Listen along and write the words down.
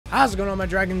How's it going on, my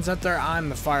dragons out there? I'm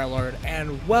the Fire Lord,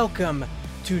 and welcome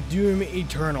to Doom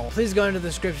Eternal. Please go into the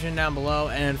description down below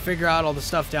and figure out all the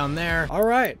stuff down there.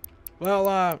 Alright, well,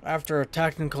 after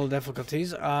technical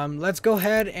difficulties, let's go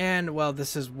ahead and, well,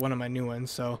 this is one of my new ones,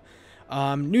 so,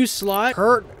 new slot,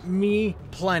 hurt me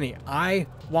plenty. I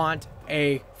want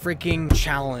a freaking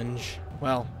challenge.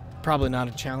 Well, probably not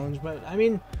a challenge, but, I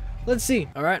mean, let's see.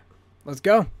 Alright, let's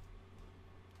go.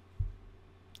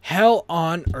 Hell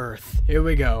on Earth. Here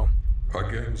we go.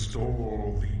 Against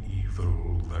all the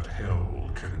evil that hell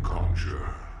can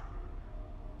conjure,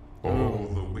 all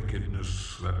the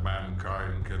wickedness that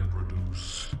mankind can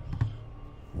produce,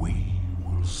 we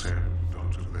will send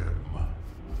unto them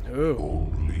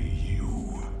only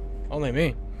you. Only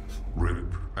me.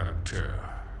 Rip and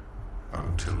tear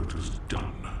until it is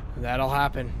done. That'll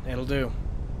happen. It'll do.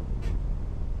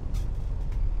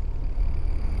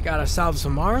 Gotta solve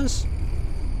some Mars.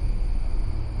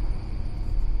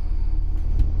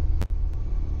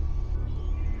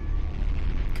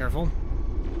 Careful.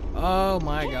 Oh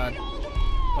my god.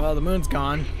 Well, the moon's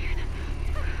gone.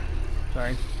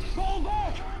 Sorry. Hold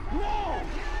up! No!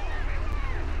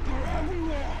 They're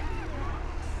everywhere!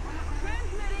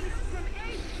 Transmitting from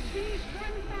HD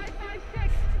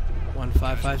 1556.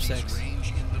 1556.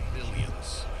 Range in the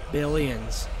billions.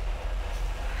 Billions.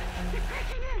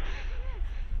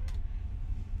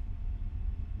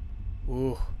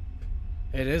 Ooh.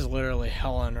 It is literally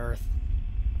hell on Earth.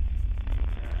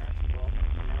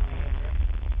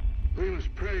 We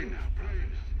must pray now,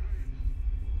 brothers.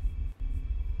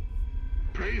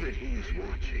 Pray that he is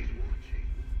watching.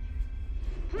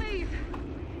 Please,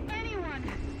 anyone,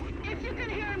 if you can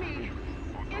hear me,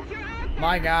 if you're out there.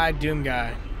 My guy, Doom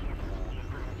Guy.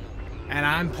 And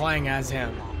I'm playing as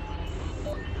him.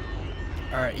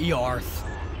 Alright, Earth.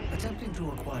 Attempting to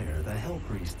acquire the Hell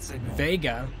Priest signal.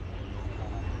 Vega.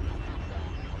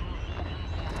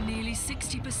 Nearly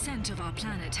 60% of our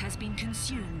planet has been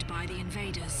consumed by the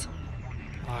invaders.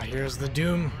 Ah, here's the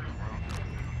Doom.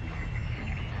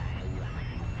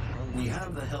 We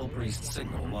have the Hell Priest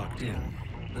signal locked in.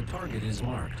 The target is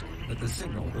marked, but the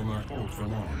signal will not hold for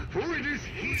long. For it is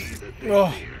he that they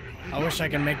Oh, fear. I wish I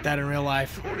could make that in real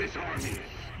life. For his armies.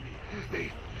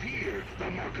 They fear the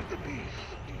mark of the beast.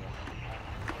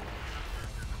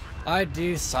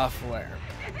 ID software.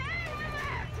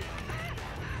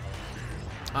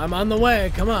 I'm on the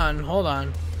way. Come on, hold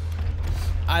on.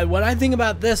 What I think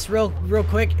about this real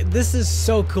quick, this is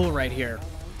so cool right here.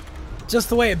 Just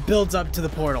the way it builds up to the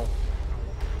portal.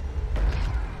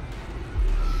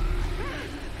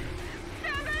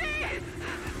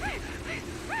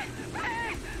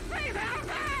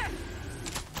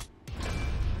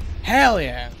 Hell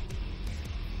yeah.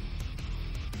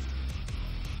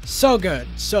 So good,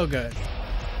 so good.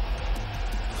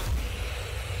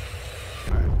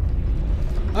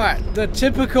 Alright, the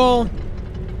typical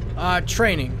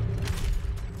training.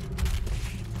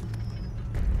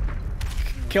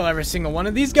 Kill every single one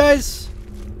of these guys.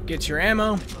 Get your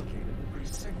ammo. Located the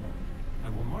priest signal. I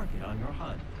will mark it on your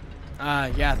HUD.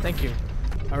 Yeah, thank you.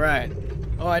 Alright.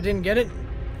 Oh, I didn't get it?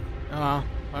 Oh,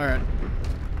 alright.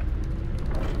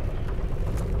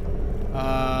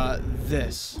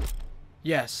 This.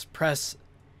 Yes, press.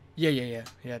 Yeah,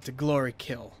 to glory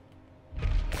kill.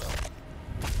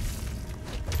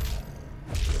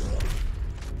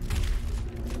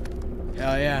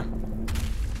 Hell yeah.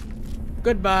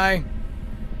 Goodbye.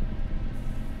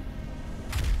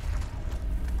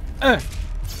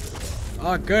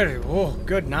 Oh, good. Oh,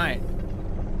 good night.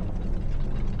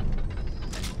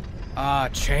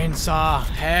 Chainsaw.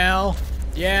 Hell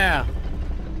yeah.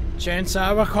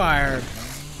 Chainsaw required.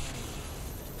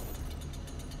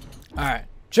 Alright.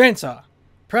 Chainsaw.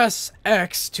 Press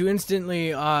X to instantly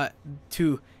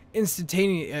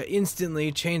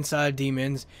instantly chainsaw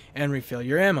demons and refill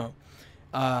your ammo.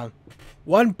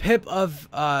 One PIP of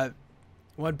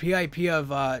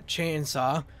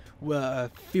chainsaw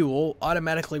fuel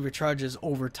automatically recharges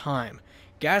over time.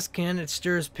 Gas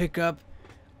canisters pickups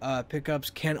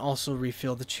can also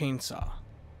refill the chainsaw.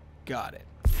 Got it.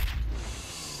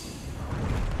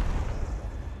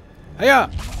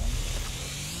 Hiya!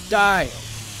 Die!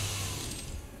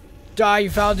 Die, you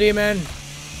foul demon!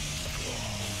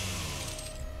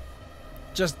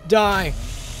 Just die!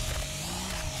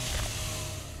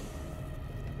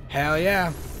 Hell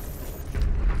yeah.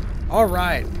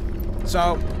 Alright.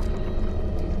 So.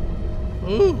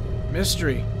 Ooh,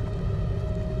 mystery.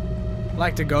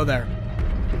 Like to go there.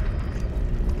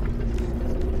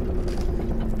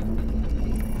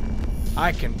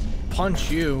 I can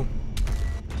punch you.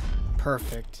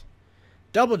 Perfect.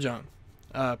 Double jump.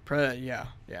 Yeah.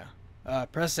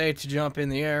 Press A to jump in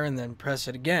the air, and then press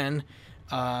it again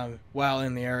while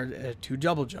in the air to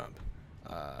double jump.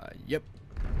 Yep.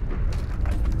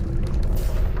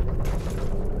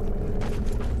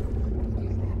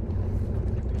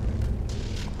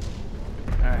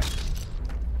 Alright.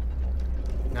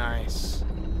 Nice.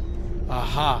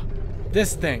 Aha.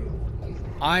 This thing.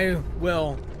 I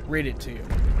will read it to you.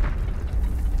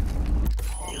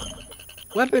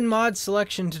 Weapon mod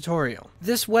selection tutorial.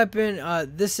 This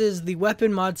is the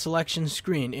weapon mod selection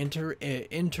screen.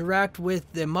 Interact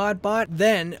with the mod bot,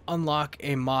 then unlock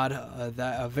a mod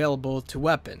that available to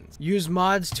weapons. Use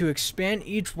mods to expand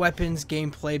each weapon's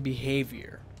gameplay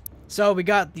behavior. So we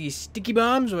got the sticky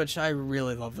bombs, which I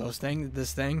really love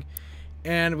this thing.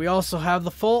 And we also have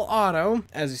the full auto,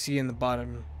 as you see in the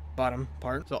bottom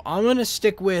part. So I'm gonna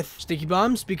stick with sticky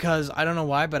bombs because I don't know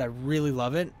why, but I really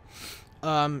love it.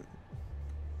 Long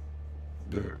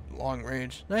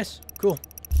range. Nice. Cool.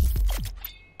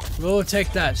 We'll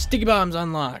take that. Sticky bombs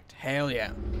unlocked. Hell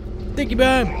yeah. Sticky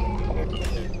bomb!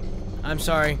 I'm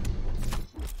sorry.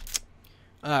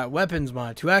 Weapons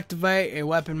mod. To activate a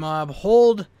weapon mob,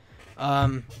 hold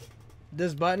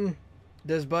this button,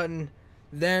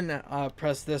 then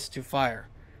press this to fire.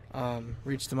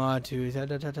 Reach the mod to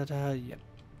yep.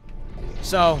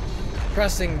 So,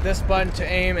 pressing this button to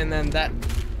aim and then that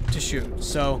to shoot.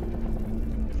 So,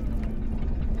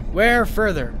 where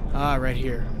further? Right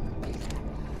here.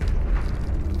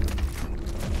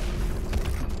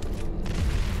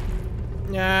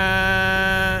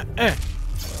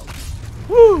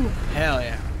 Woo! Hell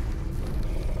yeah.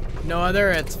 No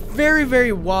other. It's very,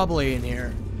 very wobbly in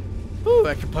here. Ooh,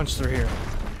 I can punch through here.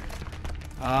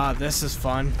 This is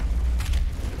fun.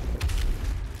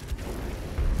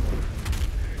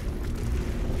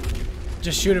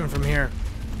 Just shoot him from here.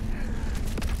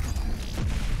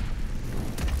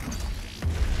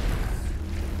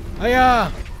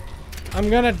 Hiya! I'm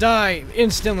gonna die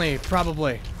instantly,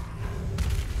 probably.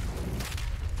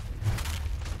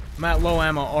 I'm at low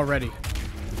ammo already.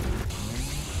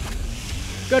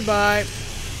 Goodbye.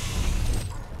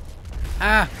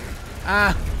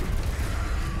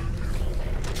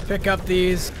 Pick up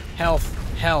these. Health.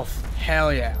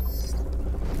 Hell yeah.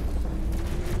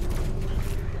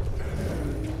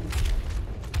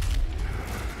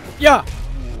 Yeah.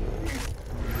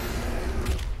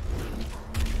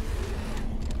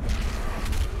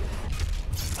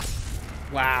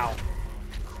 Wow.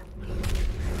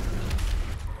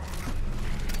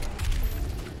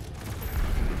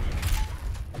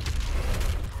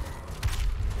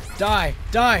 Die.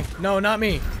 No, not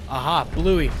me. Aha,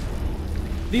 Bluey.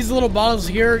 These little bottles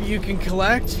here you can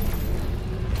collect.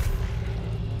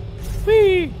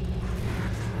 Whee!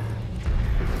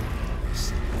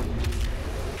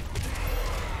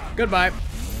 Goodbye.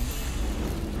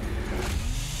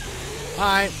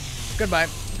 Hi. Goodbye.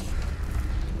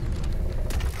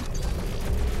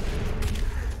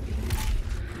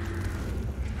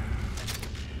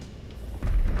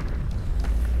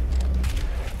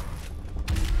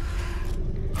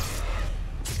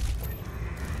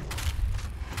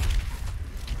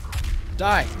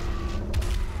 Die.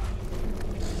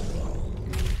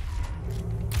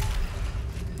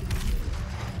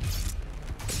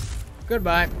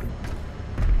 Goodbye.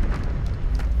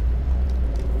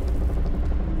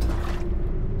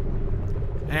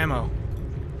 Ammo.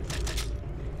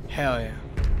 Hell yeah.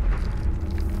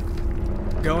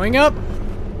 Going up.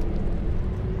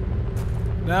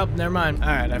 Nope, never mind.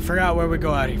 Alright, I forgot where we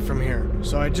go out from here.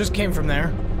 So I just came from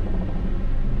there.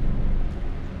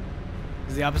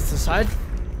 Is the opposite side?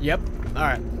 Yep.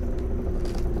 Alright.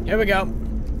 Here we go.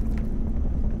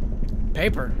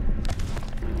 Paper.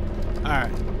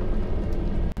 Alright.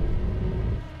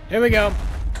 Here we go.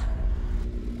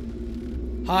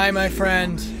 Hi, my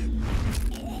friend.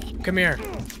 Come here.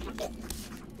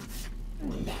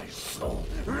 My soul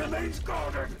remains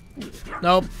guarded.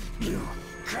 Nope.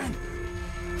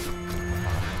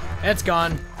 It's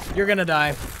gone. You're gonna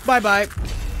die. Bye-bye.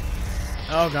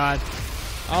 Oh, God.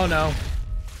 Oh, no.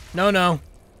 No.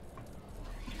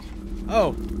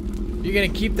 Oh. You gonna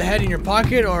keep the head in your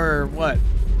pocket, or what?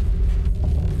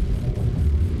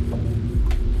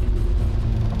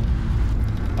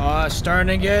 Oh, it's starting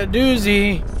to get a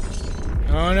doozy.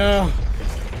 Oh, no.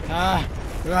 Why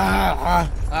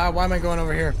am I going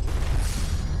over here?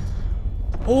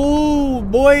 Oh,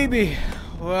 baby.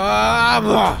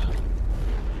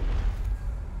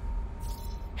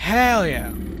 Hell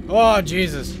yeah. Oh,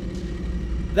 Jesus.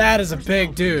 That is a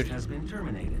big dude. Has been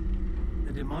terminated.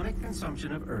 The demonic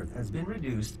consumption of Earth has been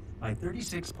reduced by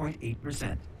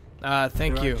 36.8%.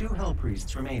 Thank you. There are 2 hell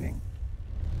priests remaining.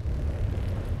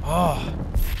 Oh.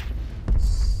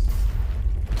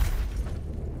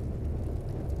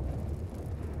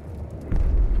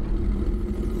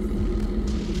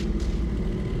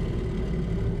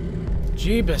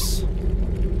 Jeebus.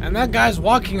 And that guy's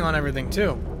walking on everything,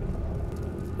 too.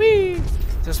 Whee!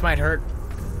 This might hurt.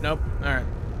 Nope. Alright.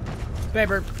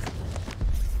 Paper.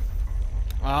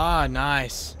 Ah,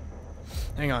 nice.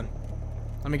 Hang on.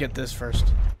 Let me get this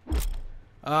first.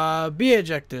 B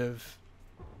objective.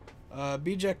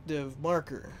 B objective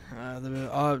marker.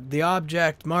 The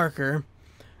object marker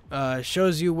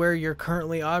shows you where your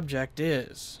currently objective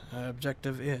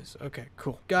is. Okay,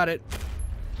 cool. Got it.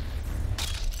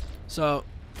 So.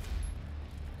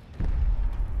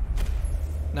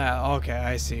 Nah, okay,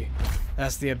 I see.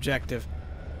 That's the objective.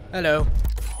 Hello.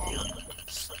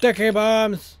 Sticky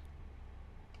bombs.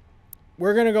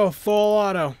 We're gonna go full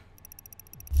auto.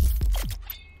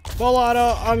 Full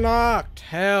auto unlocked.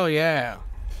 Hell yeah.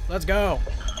 Let's go.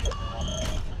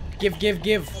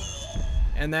 Give.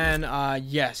 And then,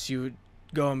 yes, you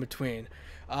go in between.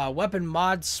 Weapon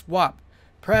mod swap.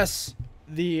 Press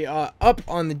the up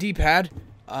on the D-pad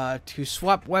to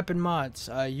swap weapon mods.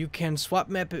 You can swap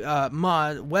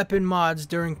weapon mods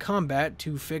during combat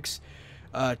to fit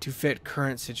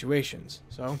current situations.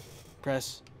 So,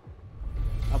 press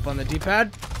up on the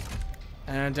D-pad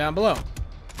and down below.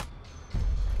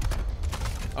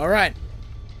 All right,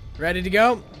 ready to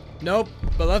go? Nope,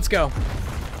 but let's go.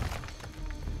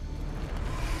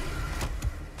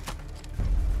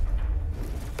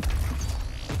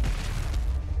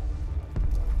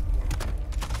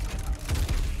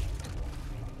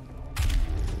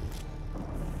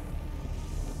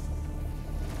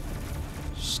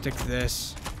 Stick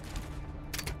this.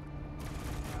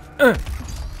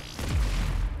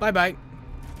 Bye-bye.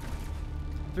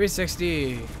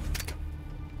 360.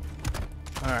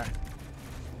 Alright.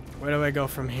 Where do I go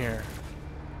from here?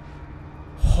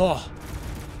 Oh,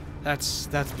 that's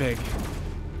big.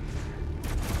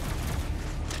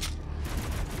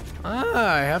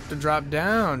 Ah, I have to drop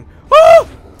down. Woo!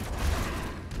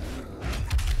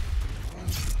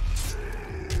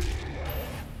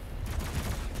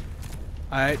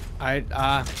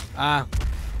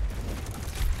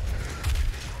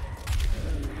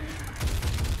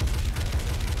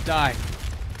 Die.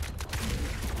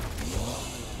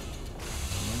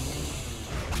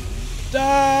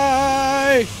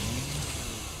 Die!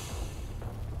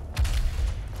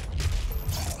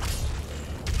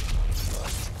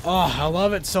 Oh, I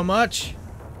love it so much.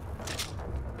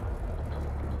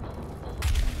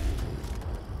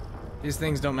 These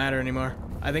things don't matter anymore.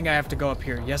 I think I have to go up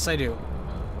here. Yes, I do.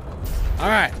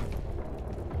 Alright.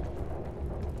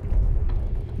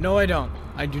 No, I don't.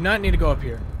 I do not need to go up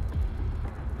here.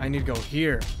 I need to go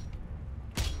here.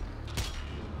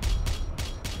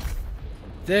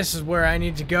 This is where I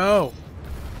need to go.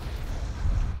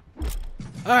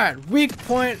 Alright, weak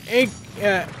point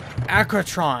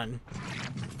Acrotron.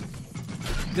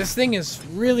 This thing is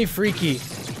really freaky,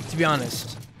 to be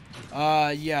honest.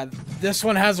 Yeah, this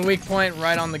one has a weak point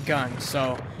right on the gun,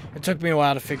 so it took me a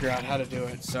while to figure out how to do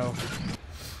it, so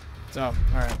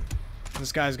alright.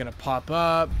 This guy's gonna pop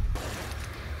up.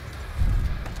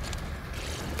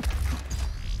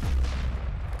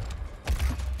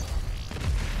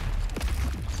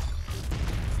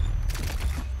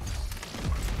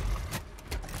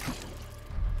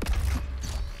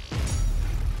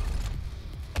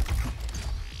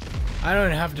 I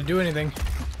don't have to do anything.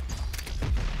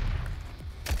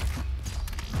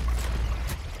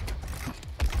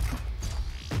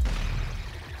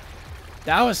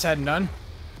 That was said and done.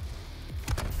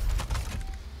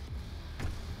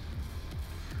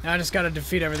 Now I just gotta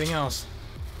defeat everything else.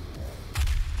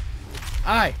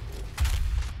 Aye.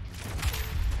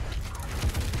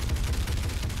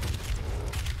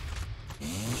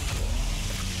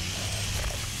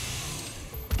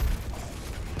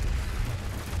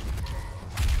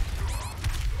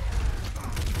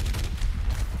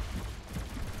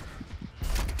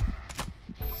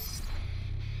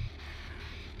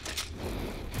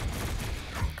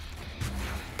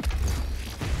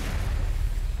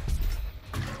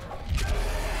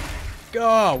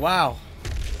 Oh, wow.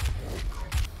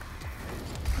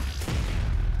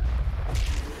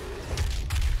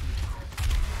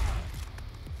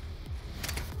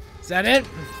 Is that it?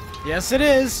 Yes, it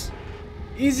is.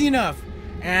 Easy enough.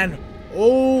 And,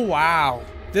 oh, wow.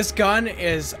 This gun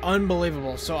is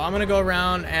unbelievable. So I'm going to go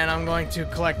around and I'm going to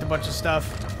collect a bunch of stuff.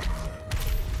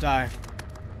 Die.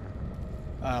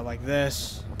 Like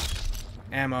this.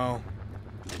 Ammo.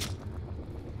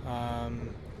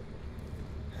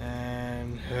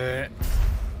 And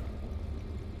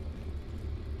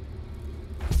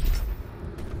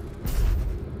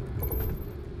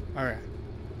all right.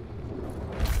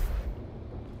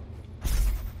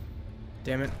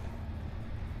 Damn it.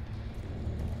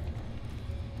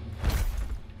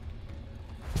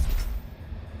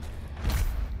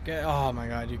 Oh my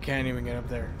god, you can't even get up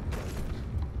there.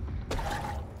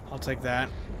 I'll take that.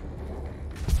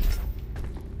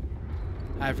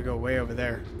 I have to go way over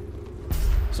there.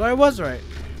 So I was right.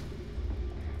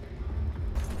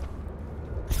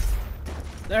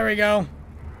 There we go.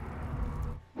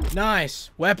 Nice.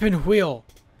 Weapon wheel.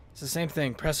 It's the same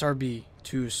thing. Press RB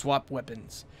to swap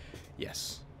weapons.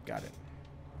 Yes. Got it.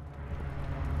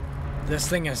 This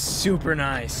thing is super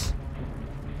nice.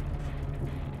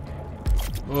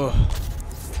 Oh.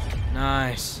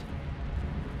 Nice.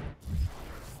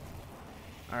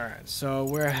 Alright, so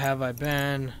where have I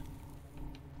been?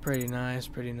 Pretty nice,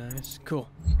 pretty nice. Cool.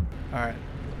 Alright,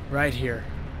 right here.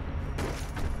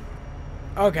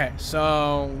 Okay,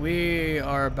 so we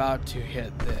are about to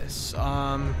hit this.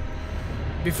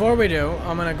 Before we do,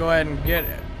 I'm gonna go ahead and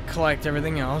collect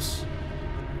everything else.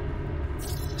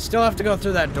 Still have to go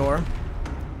through that door.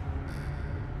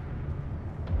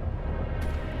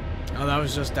 Oh, that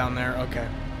was just down there. Okay.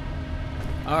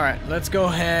 Alright, let's go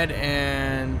ahead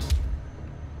and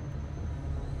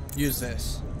use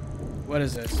this. What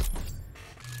is this?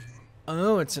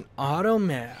 Oh, it's an auto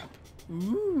map.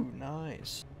 Ooh,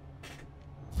 nice.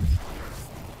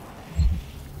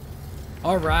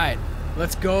 Alright,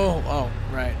 let's go. Oh,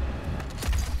 right.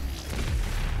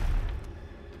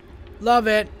 Love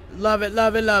it. Love it,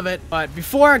 love it, love it. But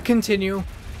before I continue,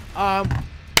 I'm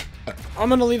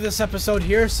gonna leave this episode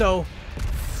here, so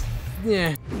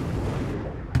yeah.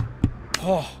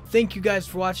 Oh, thank you guys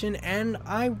for watching, and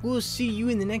I will see you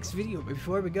in the next video. But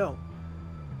before we go,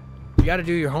 you gotta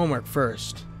do your homework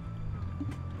first.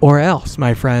 Or else,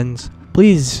 my friends.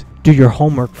 Please do your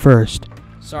homework first.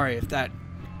 Sorry if that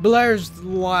blares the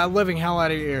living hell out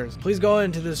of your ears. Please go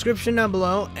into the description down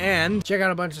below and check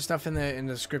out a bunch of stuff in the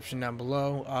description down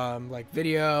below, like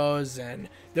videos, and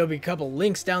there'll be a couple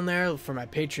links down there for my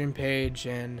Patreon page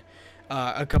and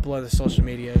a couple other social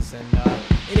medias. And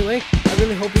anyway, I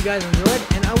really hope you guys enjoyed,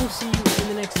 and I will see you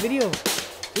in the next video.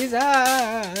 Peace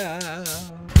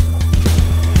out.